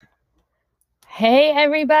Hey,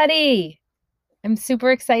 everybody. I'm super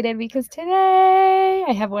excited because today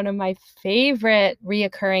I have one of my favorite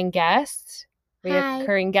reoccurring guests. Hi.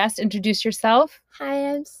 Introduce yourself.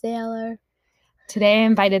 Hi, I'm Sailor. Today I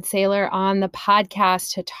invited Sailor on the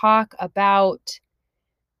podcast to talk about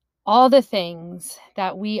all the things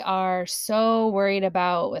that we are so worried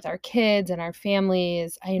about with our kids and our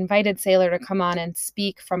families. I invited Sailor to come on and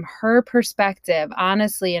speak from her perspective,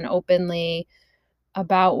 honestly and openly,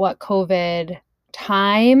 about what COVID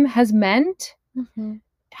time has meant, Mm-hmm.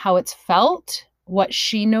 how it's felt, what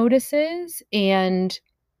she notices. And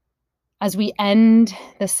as we end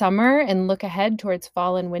the summer and look ahead towards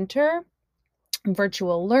fall and winter,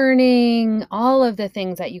 virtual learning, all of the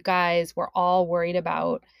things that you guys were all worried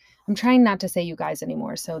about. I'm trying not to say you guys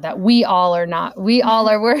anymore so that we all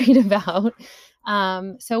are worried about.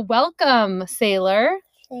 So welcome, Sailor.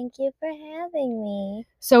 Thank you for having me.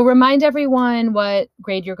 So remind everyone what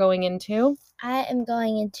grade you're going into. I am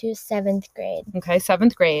going into 7th grade. Okay,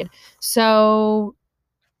 7th grade. So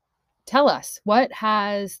tell us, what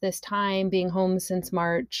has this time being home since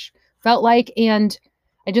March felt like? And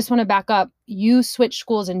I just want to back up. You switched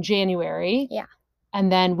schools in January. Yeah.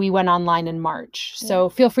 And then we went online in March. So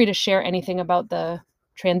feel free to share anything about the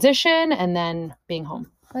transition and then being home.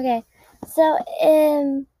 Okay. So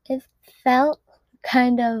it felt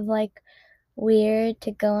kind of like weird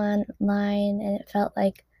to go online, and it felt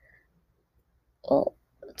like, well,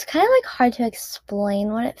 it's kind of like hard to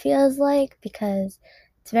explain what it feels like because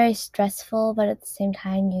it's very stressful, but at the same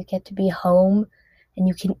time you get to be home and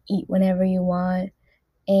you can eat whenever you want,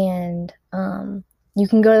 and you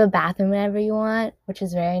can go to the bathroom whenever you want, which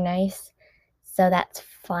is very nice. So that's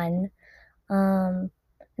fun. And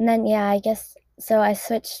then, yeah, I guess so. I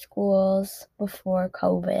switched schools before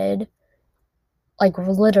COVID, like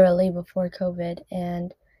literally before COVID,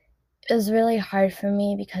 and it was really hard for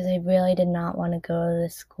me because I really did not want to go to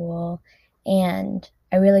this school, and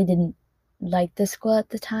I really didn't like the school at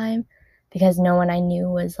the time because no one I knew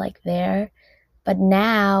was like there. But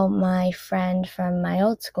now my friend from my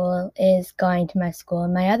old school is going to my school,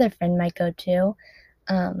 and my other friend might go too.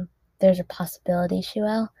 There's a possibility she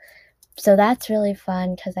will. So that's really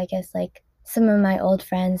fun because I guess like some of my old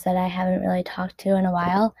friends that I haven't really talked to in a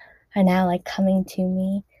while are now like coming to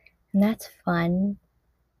me, and that's fun.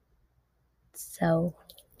 So,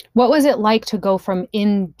 What was it like to go from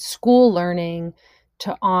in school learning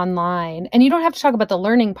to online? And you don't have to talk about the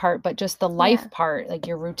learning part, but just the life part, like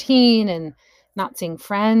your routine and not seeing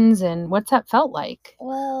friends, and what's that felt like?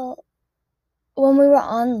 well, when we were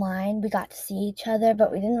online, we got to see each other,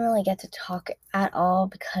 but we didn't really get to talk at all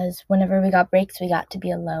because whenever we got breaks, we got to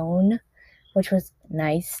be alone, which was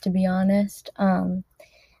nice, to be honest.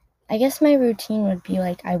 I guess my routine would be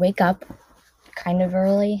like I wake up kind of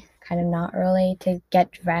early, kind of not early, to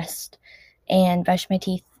get dressed and brush my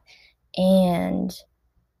teeth. And,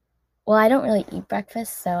 well, I don't really eat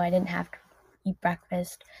breakfast, so I didn't have to eat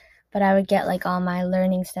breakfast, but I would get like all my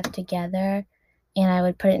learning stuff together and I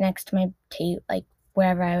would put it next to my table, like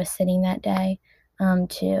wherever I was sitting that day,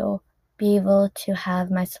 to be able to have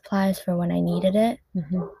my supplies for when I needed it.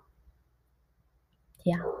 Mm-hmm.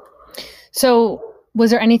 Yeah. So was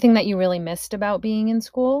there anything that you really missed about being in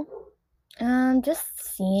school?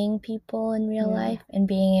 Just seeing people in real life and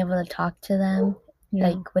being able to talk to them,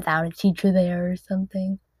 like without a teacher there or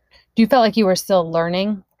something. Do you feel like you were still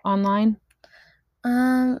learning online?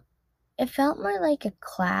 It felt more like a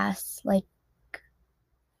class. Like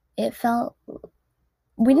it felt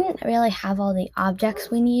we didn't really have all the objects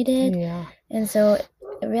we needed. Yeah. And so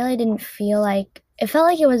it really didn't feel like it felt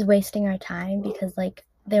like it was wasting our time because like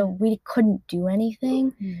we couldn't do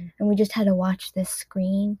anything and we just had to watch this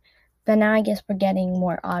screen. But now I guess we're getting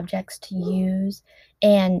more objects to use,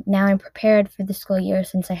 and now I'm prepared for the school year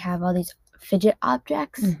since I have all these fidget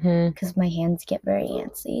objects because my hands get very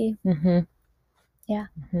antsy. Yeah.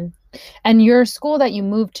 And your school that you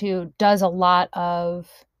moved to does a lot of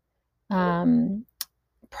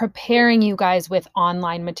preparing you guys with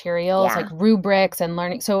online materials, like rubrics and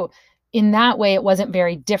learning. So in that way, it wasn't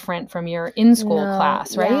very different from your in-school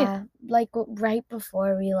class, right? Yeah, like right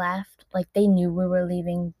before we left, like they knew we were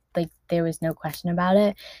leaving, like there was no question about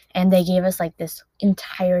it, and they gave us like this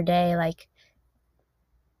entire day, like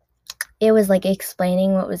it was like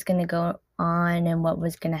explaining what was going to go on and what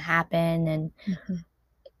was going to happen, and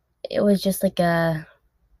it was just like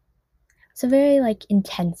it's a very like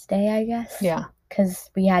intense day, I guess. Yeah. Because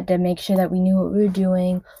we had to make sure that we knew what we were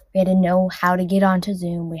doing. We had to know how to get onto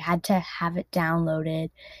Zoom. We had to have it downloaded,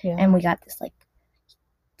 and we got this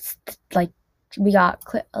we got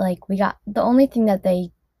the only thing that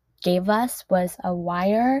they gave us was a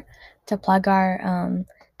wire to plug our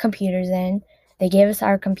computers in, they gave us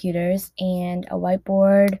our computers and a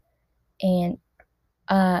whiteboard and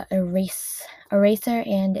eraser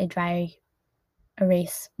and a dry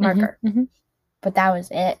erase marker. Mm-hmm. But that was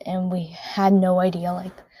it, and we had no idea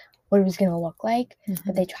like what it was going to look like, Mm-hmm.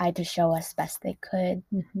 but they tried to show us best they could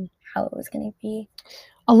how it was going to be.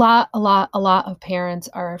 A lot of parents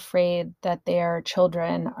are afraid that their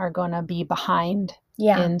children are going to be behind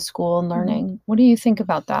in school and learning. What do you think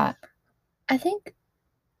about that? I think,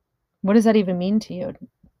 what does that even mean to you?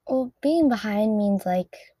 Well, being behind means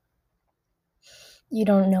like you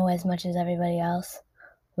don't know as much as everybody else,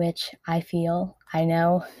 which I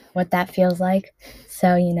know what that feels like.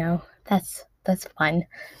 So, that's fun.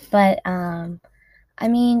 But I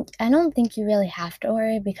mean, I don't think you really have to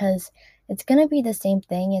worry because it's going to be the same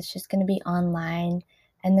thing. It's just going to be online,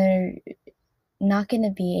 and they're not going to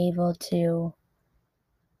be able to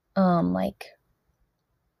like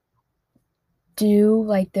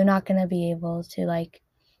they're not going to be able to like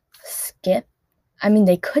skip. I mean,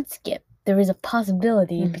 they could skip. There is a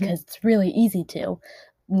possibility because it's really easy to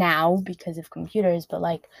now because of computers, but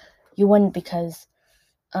like you wouldn't because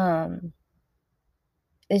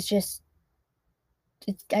it's just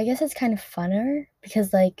I guess it's kind of funner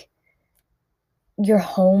because like you're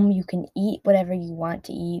home, you can eat whatever you want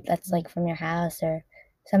to eat that's like from your house or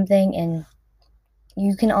something, and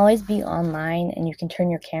you can always be online and you can turn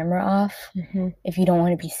your camera off if you don't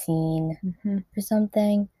want to be seen or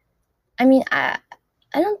something. I mean, I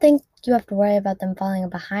don't think you have to worry about them falling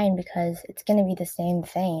behind because it's going to be the same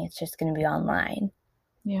thing. It's just going to be online.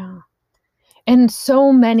 Yeah. And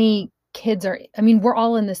so many kids we're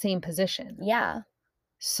all in the same position. Yeah.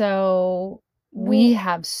 So we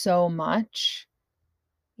have so much.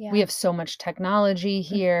 Yeah. We have so much technology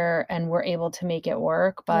here and we're able to make it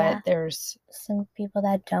work, but there's some people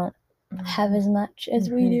that don't have as much as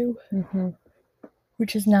we do,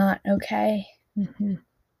 which is not okay.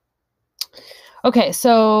 Okay,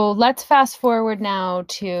 so let's fast forward now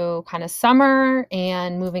to kind of summer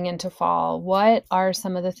and moving into fall. What are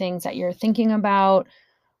some of the things that you're thinking about?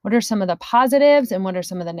 What are some of the positives and what are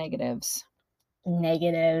some of the negatives?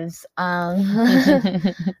 Negatives. I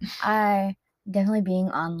definitely being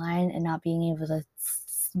online and not being able to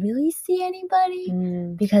really see anybody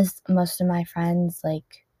because most of my friends,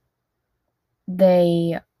 like,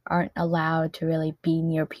 they aren't allowed to really be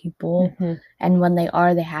near people, and when they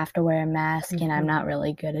are, they have to wear a mask, and I'm not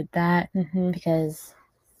really good at that because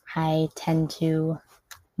I tend to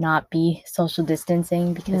not be social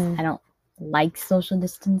distancing because I don't like social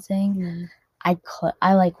distancing. I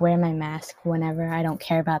like wear my mask whenever. I don't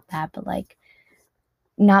care about that, but like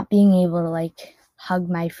not being able to like hug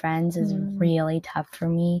my friends is really tough for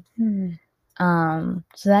me. So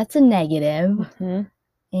that's a negative.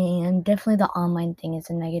 And definitely the online thing is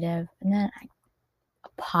a negative. And then a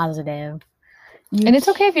positive. And it's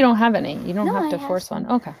okay if you don't have any. You don't have to force one.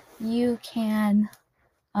 Okay. You can.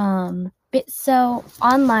 So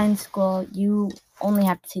online school, you only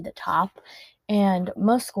have to see the top. And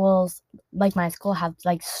most schools, like my school, have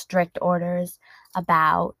like strict orders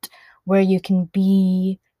about where you can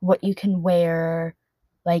be, what you can wear,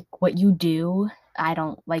 like what you do.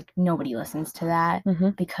 Nobody listens to that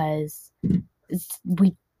because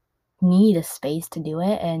we need a space to do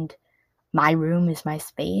it, and my room is my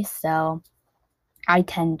space, so I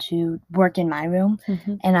tend to work in my room.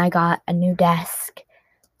 And I got a new desk,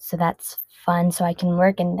 so that's fun, so I can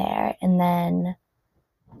work in there, and then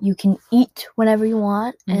you can eat whenever you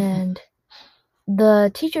want, and the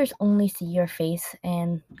teachers only see your face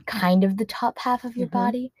and kind of the top half of your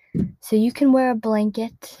body, so you can wear a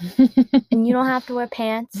blanket and you don't have to wear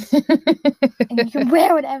pants and you can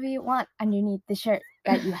wear whatever you want underneath the shirt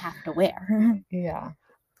that you have to wear. Yeah.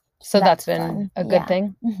 So that's been fun. A good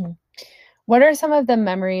thing. What are some of the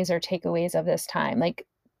memories or takeaways of this time? Like,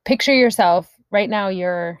 picture yourself right now.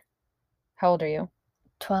 How old are you?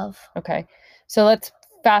 12. Okay. So let's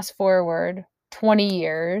fast forward 20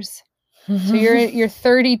 years. So you're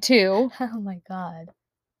 32. Oh my God.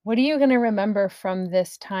 What are you going to remember from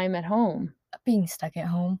this time at home? Being stuck at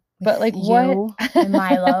home. But like you and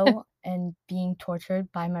Milo and being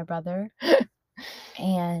tortured by my brother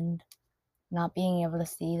and not being able to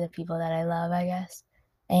see the people that I love, I guess.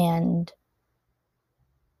 And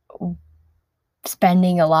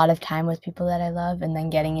spending a lot of time with people that I love and then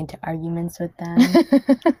getting into arguments with them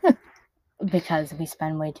because we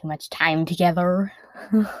spend way too much time together.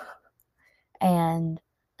 And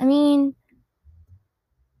I mean,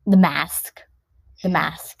 the mask,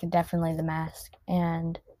 definitely the mask,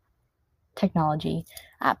 and technology.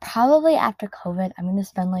 Probably after COVID, I'm going to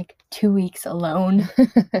spend like 2 weeks alone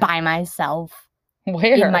by myself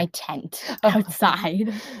Where? in my tent Oh.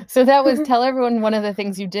 outside. So that was, tell everyone one of the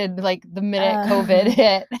things you did like the minute COVID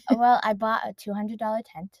hit. Well, I bought a $200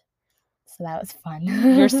 tent, so that was fun.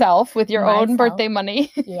 Yourself with your own Myself. birthday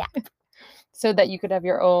money. Yeah. So that you could have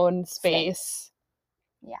your own space.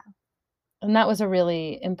 Yeah. And that was a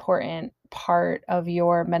really important part of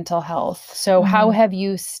your mental health. So how have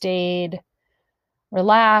you stayed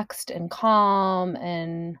relaxed and calm,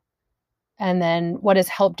 and then what has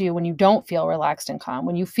helped you when you don't feel relaxed and calm?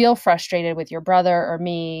 When you feel frustrated with your brother or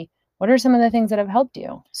me, what are some of the things that have helped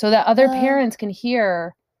you so that other parents can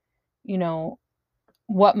hear, you know,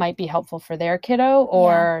 what might be helpful for their kiddo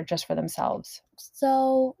or just for themselves?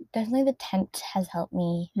 So definitely the tent has helped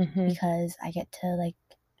me because I get to like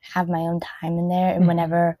have my own time in there, and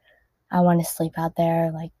whenever I want to sleep out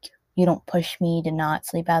there, like you don't push me to not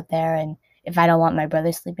sleep out there, and if I don't want my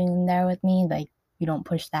brother sleeping in there with me, like you don't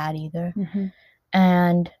push that either.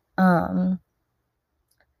 And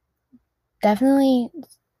definitely,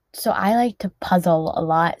 so I like to puzzle a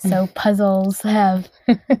lot, so puzzles have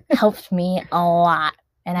helped me a lot,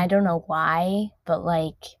 and I don't know why, but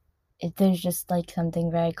like there's just like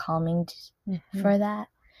something very calming for that.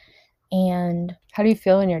 And how do you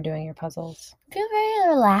feel when you're doing your puzzles? I feel very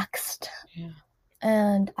relaxed. Yeah.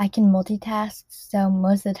 And I can multitask, so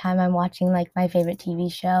most of the time I'm watching like my favorite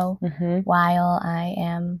TV show while I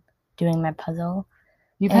am doing my puzzle.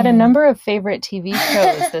 You've had a number of favorite TV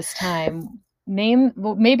shows this time.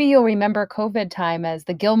 Maybe you'll remember COVID time as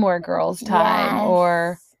the Gilmore Girls time,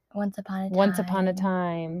 or Once Upon a Time. Once Upon a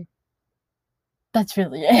Time. That's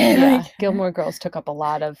really it. Yeah, Gilmore Girls took up a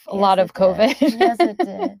lot of COVID. Yes, it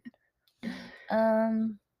did.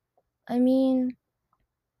 I mean,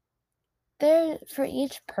 for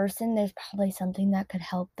each person, there's probably something that could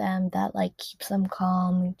help them that like keeps them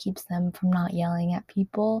calm and keeps them from not yelling at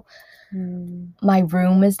people. My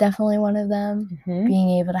room is definitely one of them. Being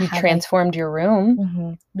able to you transformed your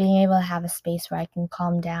room. Being able to have a space where I can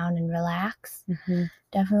calm down and relax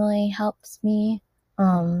definitely helps me.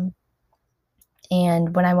 And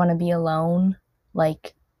when I want to be alone,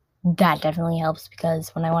 like that definitely helps, because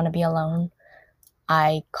when I want to be alone,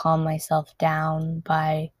 I calm myself down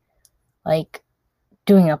by like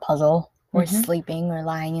doing a puzzle or sleeping or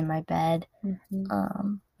lying in my bed,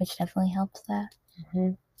 which definitely helps that.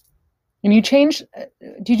 And you changed,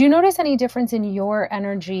 did you notice any difference in your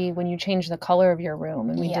energy when you changed the color of your room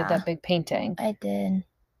and we did that big painting? I did.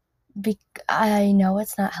 I know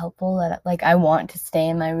it's not helpful that like I want to stay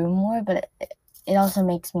in my room more, but it also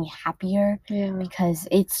makes me happier because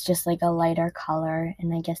it's just like a lighter color,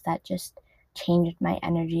 and I guess that just changed my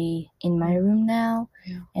energy in my room now.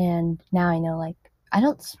 And now I know like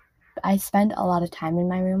I spend a lot of time in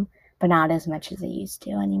my room, but not as much as I used to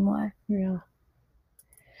anymore.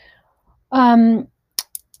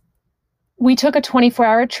 We took a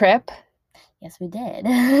 24-hour trip. Yes, we did.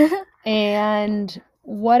 And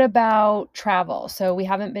what about travel? So we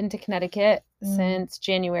haven't been to Connecticut since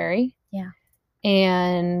January. Yeah.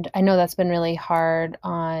 And I know that's been really hard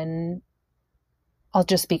on, I'll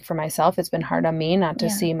just speak for myself. It's been hard on me not to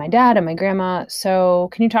see my dad and my grandma. So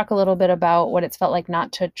can you talk a little bit about what it's felt like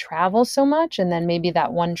not to travel so much? And then maybe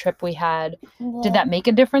that one trip we had, did that make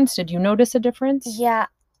a difference? Did you notice a difference? Yeah,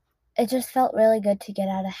 it just felt really good to get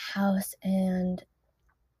out of the house, and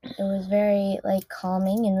it was very like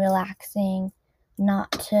calming and relaxing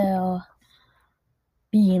not to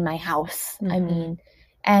be in my house. I mean,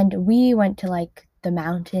 and we went to like the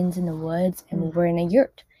mountains and the woods, and we were in a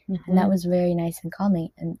yurt. And that was very nice and calming,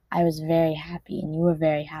 and I was very happy, and you were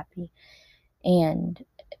very happy, and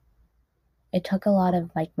it took a lot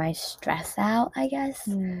of like my stress out, I guess.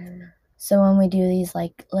 So when we do these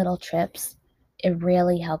like little trips, it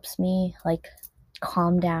really helps me like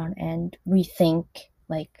calm down and rethink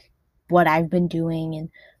like what I've been doing and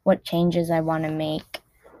what changes I want to make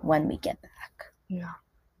when we get back.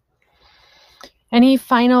 Any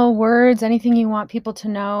final words, anything you want people to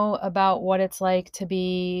know about what it's like to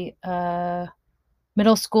be a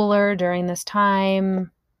middle schooler during this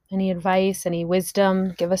time? Any advice, any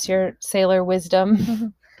wisdom? Give us your sailor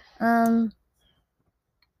wisdom.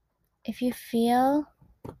 If you feel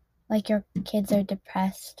like your kids are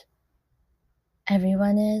depressed,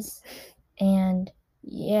 everyone is, and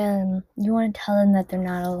you want to tell them that they're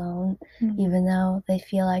not alone, even though they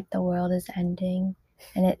feel like the world is ending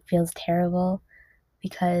and it feels terrible,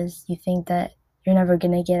 because you think that you're never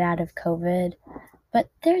going to get out of COVID, but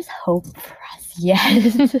there's hope for us.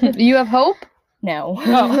 Yes. You have hope? No.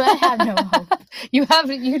 I have no hope.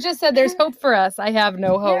 You just said there's hope for us. I have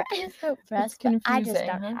no hope. There is hope for us, but I just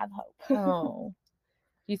don't have hope. Oh.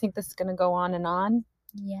 Do you think this is going to go on and on?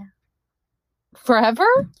 Yeah. Forever?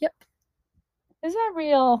 Yep. Is that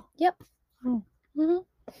real? Yep. Oh.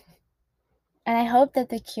 And I hope that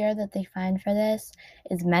the cure that they find for this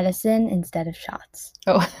is medicine instead of shots.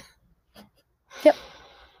 Oh. Yep.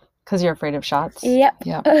 Because you're afraid of shots? Yep.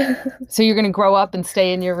 Yeah. So you're going to grow up and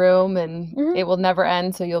stay in your room and Mhm. it will never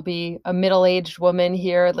end. So you'll be a middle-aged woman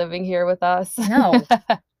here, living here with us. No.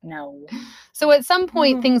 No. So at some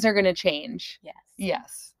point, Mhm. things are going to change. Yes.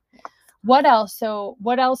 Yes. What else? So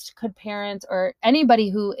what else could parents or anybody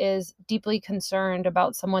who is deeply concerned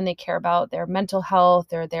about someone they care about, their mental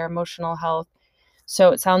health or their emotional health?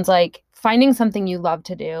 So it sounds like finding something you love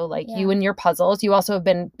to do, like you Yeah. and your puzzles. You also have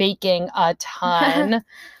been baking a ton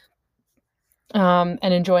and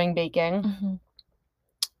enjoying baking. Mhm.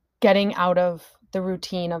 Getting out of the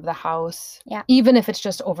routine of the house, Yeah. even if it's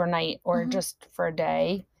just overnight or Mhm. just for a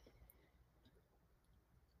day.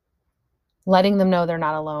 Letting them know they're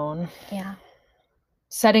not alone. Yeah.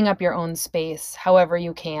 Setting up your own space however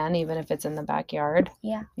you can, even if it's in the backyard.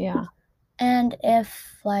 Yeah. Yeah. And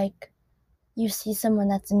if like you see someone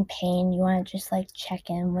that's in pain, you want to just like check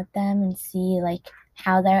in with them and see like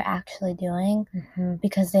how they're actually doing,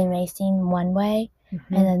 because they may seem one way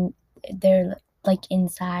and then they're like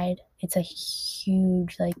inside it's a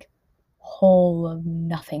huge like hole of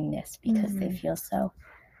nothingness because they feel so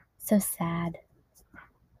sad.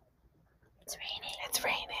 It's raining. It's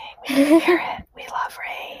raining. We can hear it. We love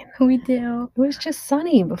rain. We do. It was just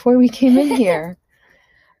sunny before we came in here.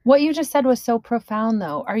 What you just said was so profound,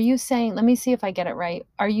 though. Are you saying, let me see if I get it right.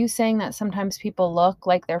 Are you saying that sometimes people look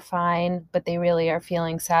like they're fine, but they really are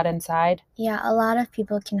feeling sad inside? Yeah, a lot of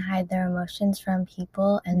people can hide their emotions from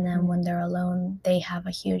people, and then when they're alone, they have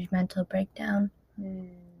a huge mental breakdown.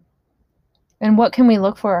 And what can we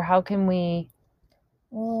look for? How can we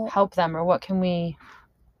Well, help them, or what can we?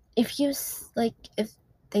 if you like, if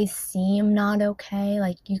they seem not okay,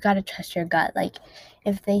 like you gotta trust your gut. Like,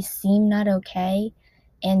 if they seem not okay,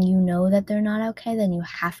 and you know that they're not okay, then you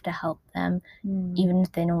have to help them, even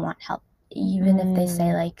if they don't want help. Even if they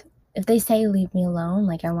say like, if they say leave me alone,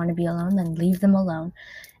 like I want to be alone, then leave them alone,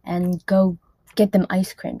 and go get them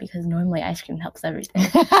ice cream because normally ice cream helps everything.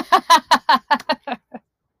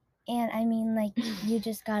 And I mean, like, you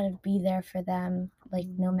just gotta be there for them, like,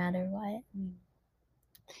 no matter what.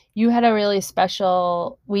 You had a really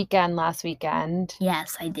special weekend last weekend.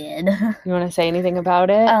 Yes, I did. You want to say anything about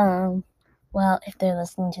it? Well, if they're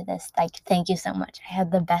listening to this, like, thank you so much. I had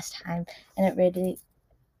the best time, and it really,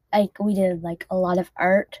 like, we did, like, a lot of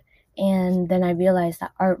art, and then I realized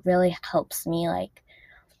that art really helps me,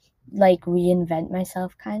 like reinvent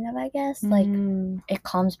myself, kind of, I guess. Like, it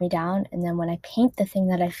calms me down, and then when I paint the thing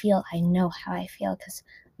that I feel, I know how I feel, because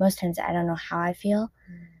most times I don't know how I feel.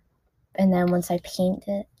 And then once I paint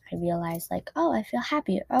it, I realize, like, oh, I feel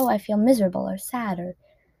happy. Oh, I feel miserable or sad or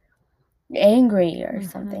angry or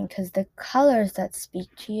something. Because the colors that speak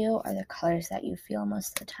to you are the colors that you feel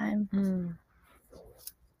most of the time.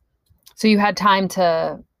 So you had time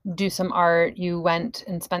to do some art. You went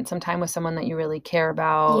and spent some time with someone that you really care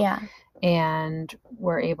about. Yeah. And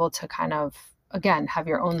were able to kind of, again, have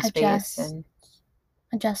your own space and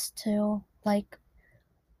adjust to, like,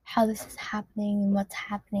 how this is happening and what's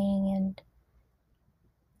happening, and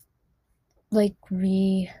like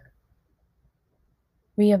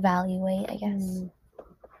reevaluate, I guess.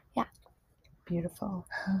 Yeah. Beautiful.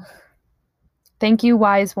 Thank you,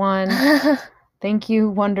 wise one. Thank you,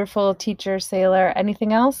 wonderful teacher, Sailor.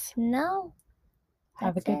 Anything else? No.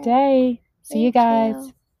 Have a good day. See you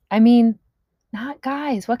guys. I mean, not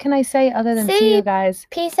guys. What can I say other than see you guys?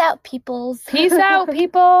 Peace out, peoples. Peace out,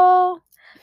 people.